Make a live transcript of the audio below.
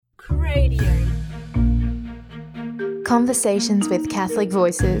Conversations with Catholic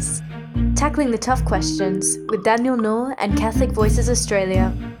Voices. Tackling the tough questions with Daniel Noor and Catholic Voices Australia.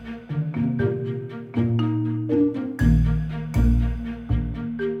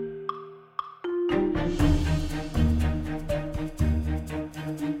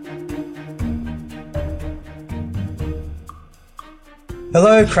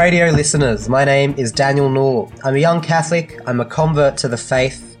 Hello, Cradio listeners. My name is Daniel Noor. I'm a young Catholic, I'm a convert to the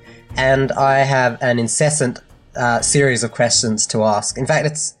faith, and I have an incessant series of questions to ask. In fact,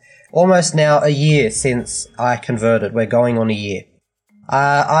 it's almost now a year since I converted. We're going on a year.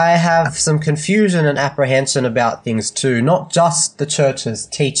 I have some confusion and apprehension about things too, not just the Church's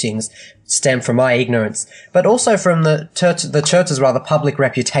teachings stem from my ignorance, but also from the Church's rather public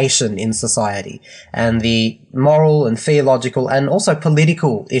reputation in society and the moral and theological and also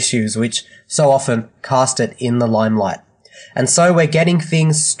political issues which so often cast it in the limelight. And so we're getting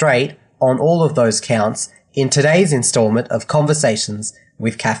things straight on all of those counts in today's instalment of Conversations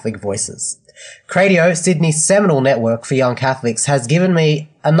with Catholic Voices. Cradio, Sydney's seminal network for young Catholics, has given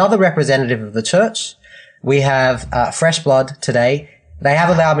me another representative of the Church. We have fresh blood today. They have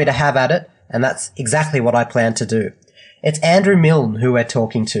allowed me to have at it, and that's exactly what I plan to do. It's Andrew Milne who we're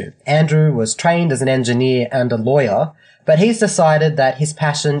talking to. Andrew was trained as an engineer and a lawyer, but he's decided that his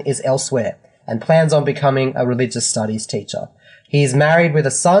passion is elsewhere and plans on becoming a religious studies teacher. He's married with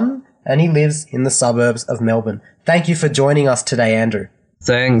a son, and he lives in the suburbs of Melbourne. Thank you for joining us today, Andrew.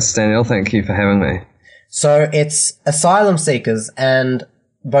 Thanks, Daniel. Thank you for having me. So it's asylum seekers and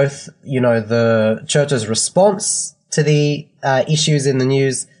both, the Church's response to the issues in the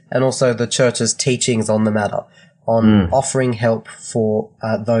news and also the Church's teachings on the matter, on offering help for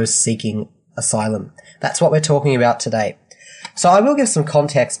those seeking asylum. That's what we're talking about today. So I will give some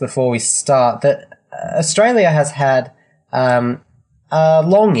context before we start that Australia has had a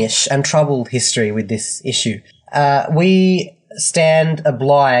longish and troubled history with this issue. We stand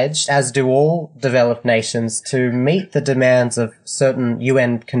obliged, as do all developed nations, to meet the demands of certain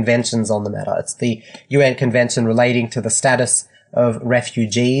UN conventions on the matter. It's the UN Convention relating to the status of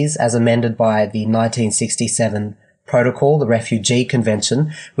refugees as amended by the 1967 Protocol, the Refugee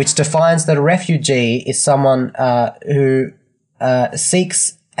Convention, which defines that a refugee is someone who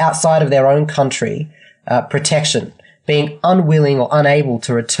seeks outside of their own country protection, being unwilling or unable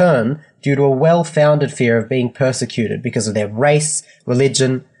to return due to a well-founded fear of being persecuted because of their race,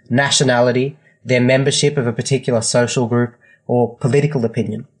 religion, nationality, their membership of a particular social group, or political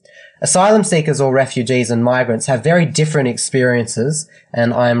opinion. Asylum seekers or refugees and migrants have very different experiences,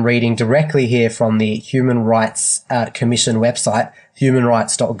 and I am reading directly here from the Human Rights Commission website,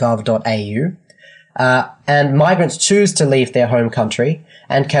 humanrights.gov.au. And migrants choose to leave their home country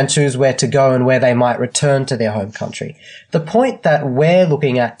and can choose where to go and where they might return to their home country. The point that we're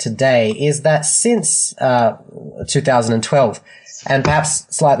looking at today is that since 2012, and perhaps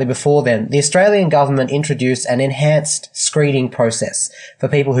slightly before then, the Australian government introduced an enhanced screening process for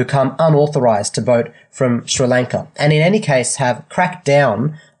people who come unauthorised to boat from Sri Lanka, and in any case have cracked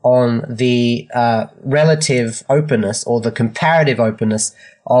down on the relative openness or the comparative openness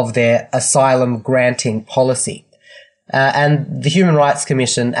of their asylum granting policy. And the Human Rights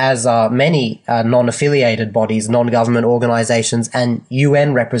Commission, as are many non-affiliated bodies, non-government organisations and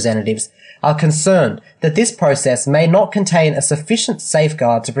UN representatives, are concerned that this process may not contain a sufficient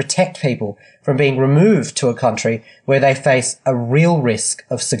safeguard to protect people from being removed to a country where they face a real risk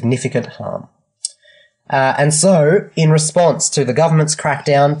of significant harm. And so, in response to the government's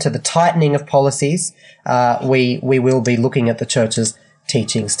crackdown, to the tightening of policies, we will be looking at the Church's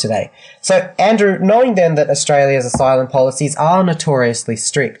teachings today. So, Andrew, knowing then that Australia's asylum policies are notoriously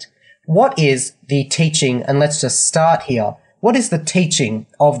strict, what is the teaching, and let's just start here, what is the teaching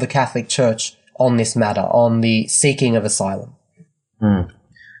of the Catholic Church on this matter, on the seeking of asylum?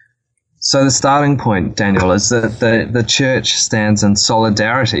 So the starting point, Daniel, is that the Church stands in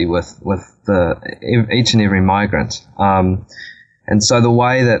solidarity with each and every migrant. And so the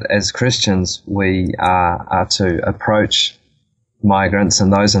way that as Christians we are to approach migrants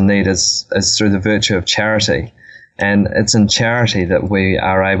and those in need is through the virtue of charity. And it's in charity that we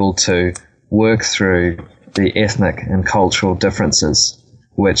are able to work through the ethnic and cultural differences,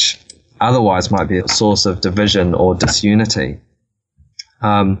 which otherwise might be a source of division or disunity.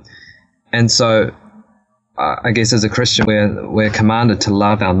 And so I guess as a Christian, we're commanded to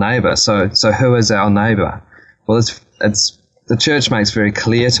love our neighbour. So who is our neighbour? Well, it's the Church makes very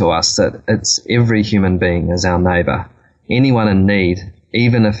clear to us that it's every human being is our neighbour. Anyone in need,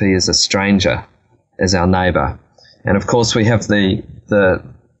 even if he is a stranger, is our neighbour. And of course, we have the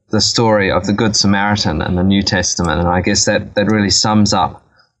story of the Good Samaritan in the New Testament, and I guess that really sums up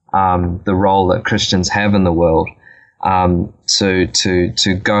the role that Christians have in the world.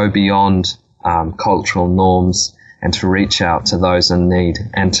 to go beyond cultural norms and to reach out to those in need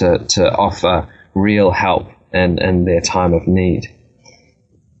and to offer real help in their time of need.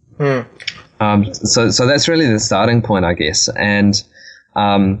 So that's really the starting point, I guess. And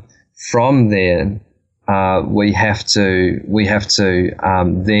from there, we have to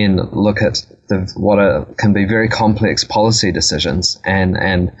then look at what can be very complex policy decisions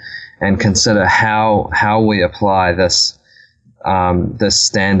and consider how we apply this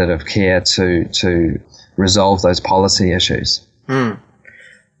standard of care to resolve those policy issues.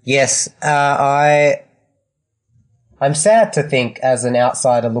 Yes, I'm sad to think, as an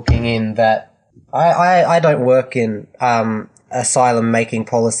outsider looking in, that I don't work in asylum making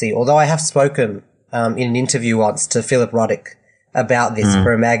policy, although I have spoken in an interview once to Philip Ruddock about this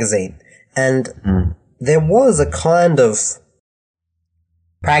for a magazine. And there was a kind of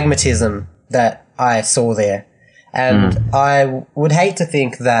pragmatism that I saw there. And I would hate to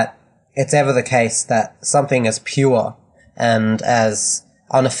think that it's ever the case that something as pure and as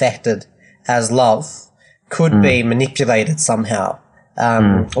unaffected as love could be manipulated somehow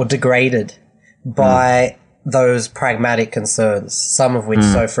or degraded by those pragmatic concerns, some of which,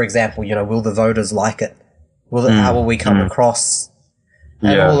 so for example, will the voters like it? How will we come across?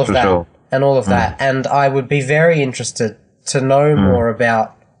 And all of that. Sure. And all of that. And I would be very interested to know more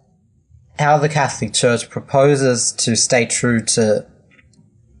about how the Catholic Church proposes to stay true to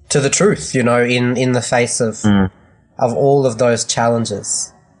the truth, in the face of all of those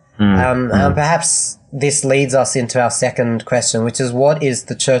challenges. Perhaps this leads us into our second question, which is, what is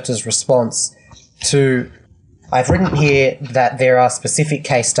the Church's response to... I've written here that there are specific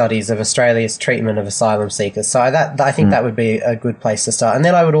case studies of Australia's treatment of asylum seekers. So I think that would be a good place to start. And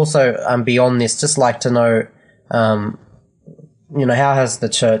then I would also, beyond this, just like to know, how has the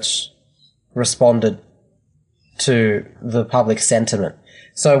Church responded to the public sentiment?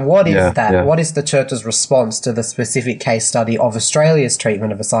 So what is that? Yeah. What is the Church's response to the specific case study of Australia's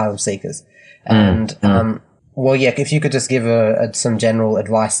treatment of asylum seekers? And, if you could just give some general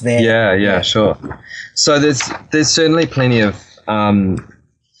advice there. Yeah, sure. So there's certainly plenty of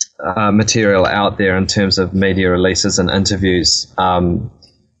material out there in terms of media releases and interviews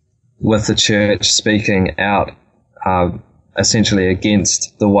with the Church speaking out essentially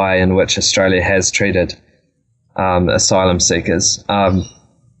against the way in which Australia has treated asylum seekers.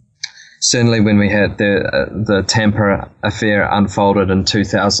 Certainly when we had the Tampa affair unfolded in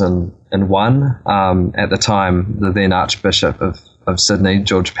 2001, at the time, the then Archbishop of Sydney,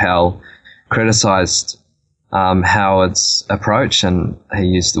 George Pell, criticised Howard's approach, and he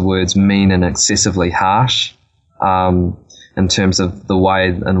used the words mean and excessively harsh in terms of the way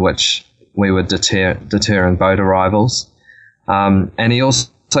in which we were deterring boat arrivals. And he also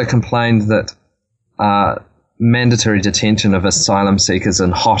complained that mandatory detention of asylum seekers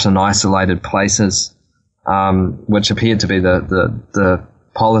in hot and isolated places, which appeared to be the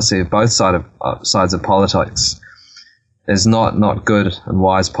policy of both sides of politics, is not good and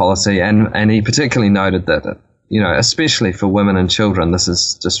wise policy. And he particularly noted that, especially for women and children, this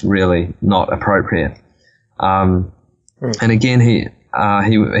is just really not appropriate. And again, he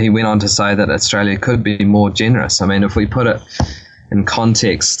went on to say that Australia could be more generous. I mean, if we put it in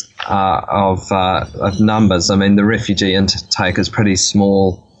context of numbers, I mean, the refugee intake is pretty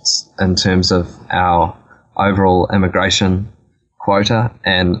small in terms of our overall immigration quota,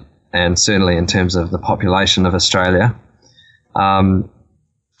 and certainly in terms of the population of Australia.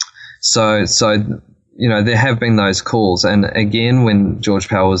 So there have been those calls, and again, when George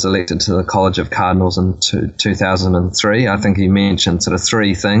Pell was elected to the College of Cardinals in 2003, I think he mentioned sort of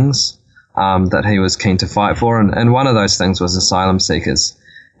three things that he was keen to fight for, and one of those things was asylum seekers.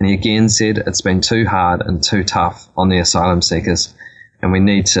 And he again said it's been too hard and too tough on the asylum seekers, and we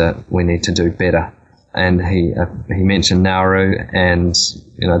need to do better. And he mentioned Nauru and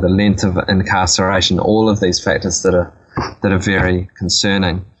the length of incarceration, all of these factors that are very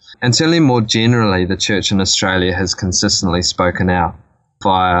concerning. And certainly more generally, the Church in Australia has consistently spoken out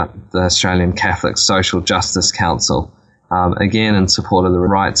via the Australian Catholic Social Justice Council, again in support of the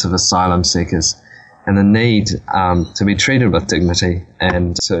rights of asylum seekers and the need to be treated with dignity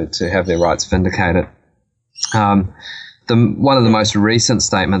and to have their rights vindicated. One of the most recent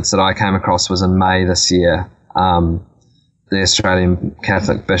statements that I came across was in May this year. The Australian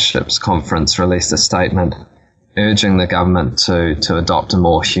Catholic Bishops' Conference released a statement urging the government to adopt a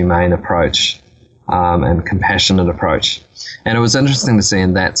more humane approach and compassionate approach. And it was interesting to see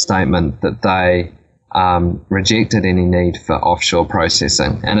in that statement that they rejected any need for offshore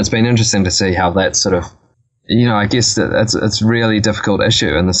processing. And it's been interesting to see how that sort of, I guess that it's a really difficult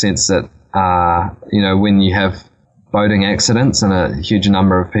issue in the sense that, when you have boating accidents and a huge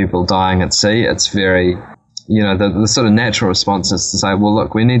number of people dying at sea, it's very, the sort of natural response is to say, well,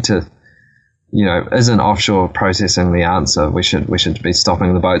 look, we need to, isn't offshore processing the answer? We should be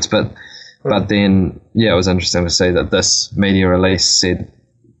stopping the boats. But then, it was interesting to see that this media release said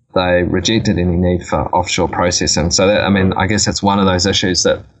they rejected any need for offshore processing. So that, I guess that's one of those issues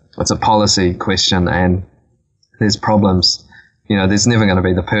that it's a policy question and there's problems. There's never going to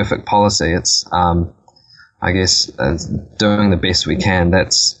be the perfect policy. It's, I guess, doing the best we can.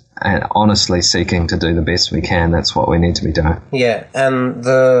 That's honestly seeking to do the best we can. That's what we need to be doing. Yeah, and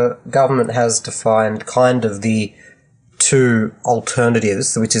the government has defined kind of the two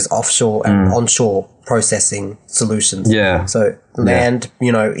alternatives, which is offshore and onshore processing solutions. Yeah. So land,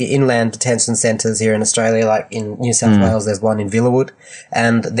 inland detention centres here in Australia, like in New South Wales, there's one in Villawood.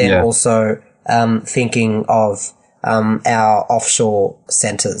 And then also thinking of our offshore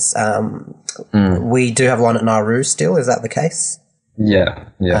centres. We do have one at Nauru still. Is that the case? Yeah.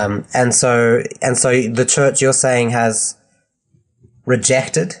 And so the church, you're saying, has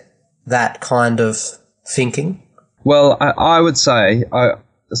rejected that kind of thinking? Well, I would say,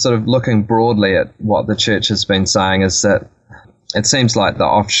 sort of looking broadly at what the church has been saying, is that it seems like the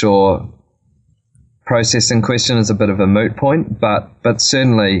offshore processing question is a bit of a moot point, but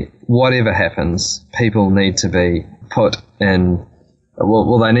certainly whatever happens, people need to be put in,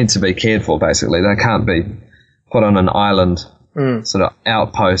 well, they need to be cared for, basically. They can't be put on an island, sort of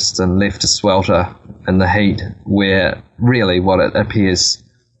outpost and left to swelter in the heat, where really what it appears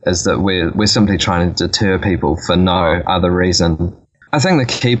is that we're simply trying to deter people for no other reason. I think the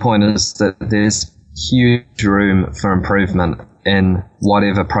key point is that there's huge room for improvement in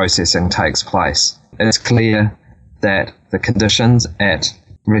whatever processing takes place. It's clear that the conditions at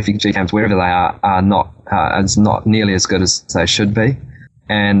refugee camps, wherever they are not nearly as good as they should be.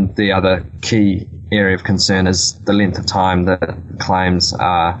 And the other key area of concern is the length of time that claims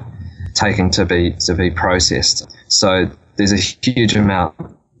are taking to be processed. So there's a huge amount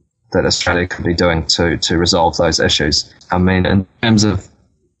that Australia could be doing to resolve those issues. In terms of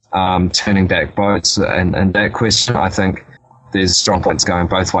turning back boats and that question, I think there's strong points going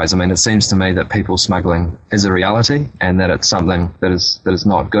both ways. It seems to me that people smuggling is a reality and that it's something that is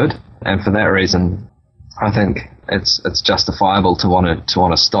not good. And for that reason, I think it's justifiable to want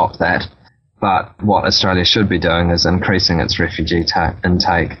to stop that. But what Australia should be doing is increasing its refugee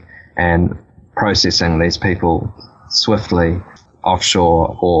intake and processing these people swiftly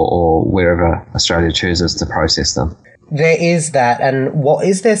offshore or wherever Australia chooses to process them. There is that, and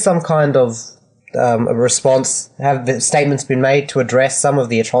is there some kind of a response? Have the statements been made to address some of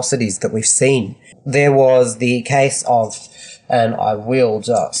the atrocities that we've seen? There was the case of, and I will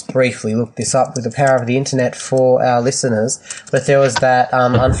just briefly look this up with the power of the internet for our listeners, but there was that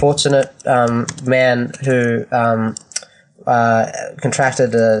unfortunate man who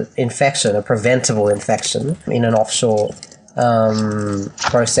contracted a preventable infection in an offshore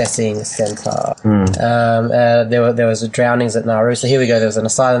processing centre. There was drownings at Nauru. So here we go. There was an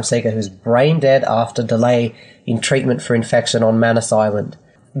asylum seeker who's brain dead after delay in treatment for infection on Manus Island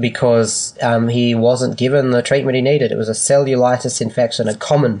because he wasn't given the treatment he needed. It was a cellulitis infection, a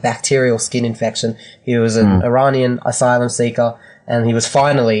common bacterial skin infection. He was an Iranian asylum seeker, and he was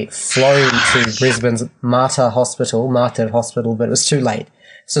finally flown to Brisbane's Mater Hospital, but it was too late.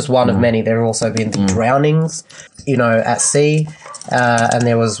 It's just one of many. There have also been the drownings, at sea, and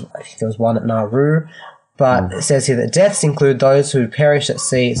there was one at Nauru. But it says here that deaths include those who perish at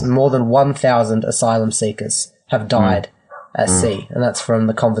sea. More than 1,000 asylum seekers have died at sea, and that's from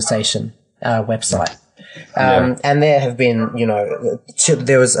the Conversation website. And there have been,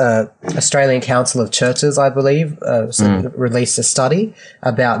 there was a Australian Council of Churches, I believe, released a study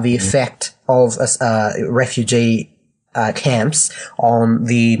about the effect of refugee camps on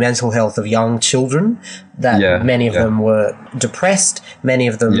the mental health of young children, that many of them were depressed, many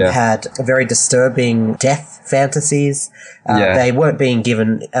of them had very disturbing death fantasies, they weren't being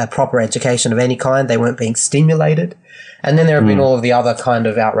given a proper education of any kind, they weren't being stimulated, and then there have been all of the other kind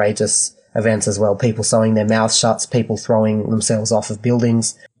of outrageous events as well, people sewing their mouths shut, people throwing themselves off of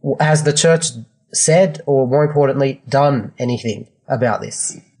buildings. Has the church said, or more importantly, done anything about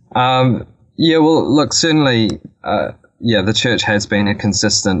this? Well, look, certainly, the church has been a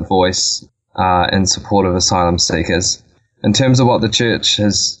consistent voice in support of asylum seekers. In terms of what the church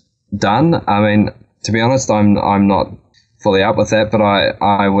has done, to be honest, I'm not fully up with that, but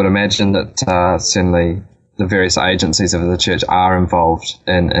I would imagine that certainly the various agencies of the church are involved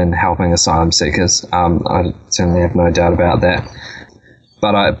in helping asylum seekers. I certainly have no doubt about that.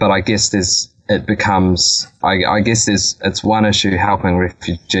 But I guess it's one issue helping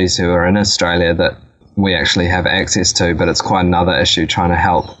refugees who are in Australia that we actually have access to, but it's quite another issue trying to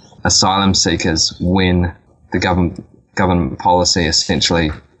help asylum seekers when the government policy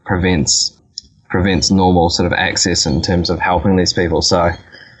essentially prevents normal sort of access in terms of helping these people. So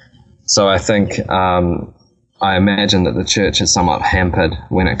I think I imagine that the church is somewhat hampered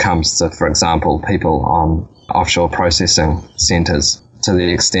when it comes to, for example, people on offshore processing centres, to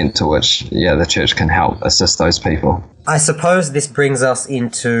the extent to which, the church can help assist those people. I suppose this brings us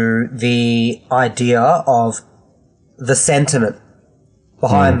into the idea of the sentiment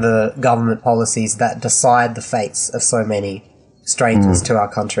behind the government policies that decide the fates of so many strangers to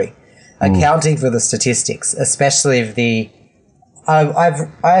our country. Accounting for the statistics, especially of the...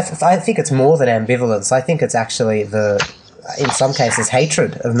 I think it's more than ambivalence. I think it's actually in some cases,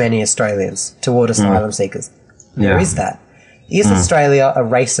 hatred of many Australians toward asylum seekers. There is that. Is Australia a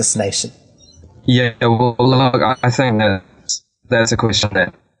racist nation? Yeah, well, look, I think that's a question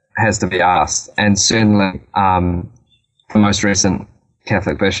that has to be asked. And certainly the most recent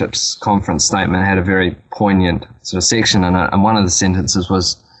Catholic Bishops' Conference statement had a very poignant sort of section in it. And one of the sentences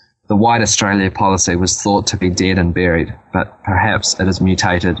was, "The White Australia policy was thought to be dead and buried, but perhaps it is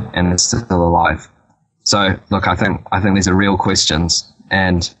mutated and is still alive." So, look, I think these are real questions,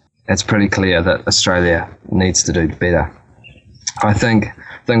 and it's pretty clear that Australia needs to do better. I think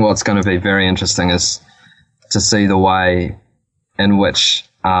what's going to be very interesting is to see the way in which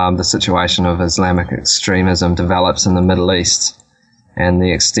the situation of Islamic extremism develops in the Middle East, and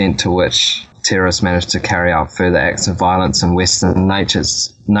the extent to which terrorists manage to carry out further acts of violence in Western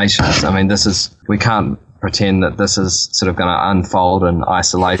nations. I mean, we can't pretend that this is sort of going to unfold in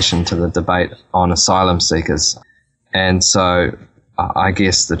isolation to the debate on asylum seekers. And so I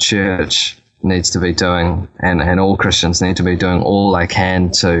guess the church needs to be doing, and all Christians need to be doing all they can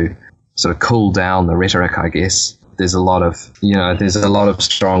to sort of cool down the rhetoric, I guess. There's a lot of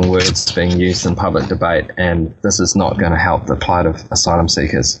strong words being used in public debate, and this is not going to help the plight of asylum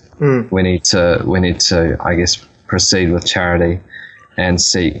seekers. We need to, I guess, proceed with charity and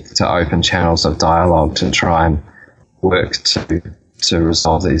seek to open channels of dialogue to try and work to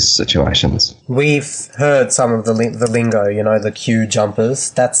resolve these situations. We've heard some of the lingo, the queue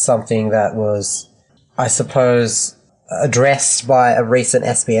jumpers. That's something that was, I suppose, addressed by a recent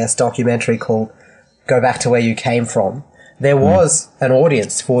SBS documentary called Go Back to Where You Came From. There was an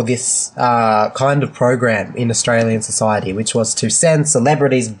audience for this kind of program in Australian society, which was to send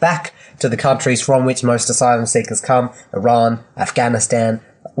celebrities back to the countries from which most asylum seekers come, Iran, Afghanistan,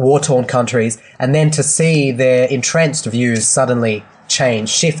 war-torn countries, and then to see their entrenched views suddenly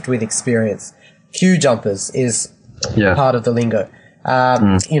shift with experience. Queue jumpers is part of the lingo.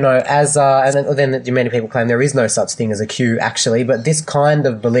 And then many people claim there is no such thing as a queue actually, but this kind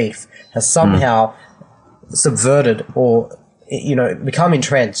of belief has somehow subverted or, become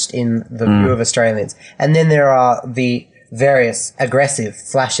entrenched in the view of Australians. And then there are the various aggressive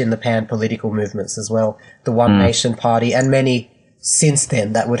flash-in-the-pan political movements as well, the One Nation Party, and many since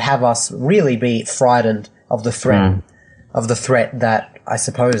then that would have us really be frightened of the threat that I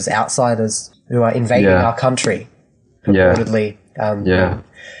suppose outsiders who are invading our country reportedly.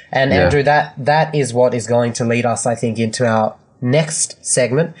 Andrew, that is what is going to lead us, I think, into our next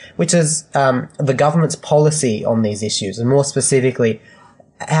segment, which is the government's policy on these issues, and more specifically,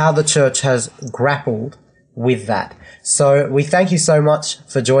 how the church has grappled with that. So we thank you so much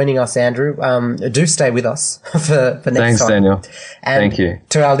for joining us, Andrew. Do stay with us for next time. Thanks, Daniel. And thank you.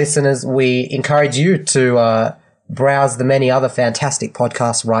 To our listeners, we encourage you to browse the many other fantastic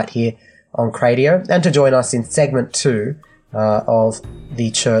podcasts right here on Cradio, and to join us in segment 2 of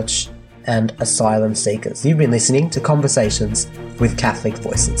the Church and Asylum Seekers. You've been listening to Conversations with Catholic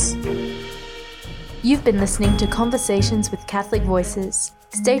Voices. You've been listening to Conversations with Catholic Voices.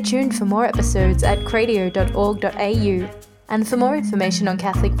 Stay tuned for more episodes at cradio.org.au. And for more information on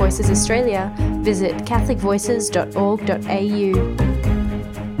Catholic Voices Australia, visit catholicvoices.org.au.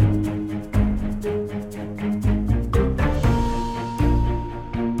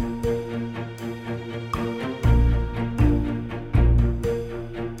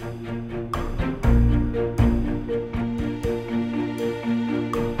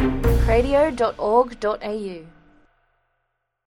 radio.org.au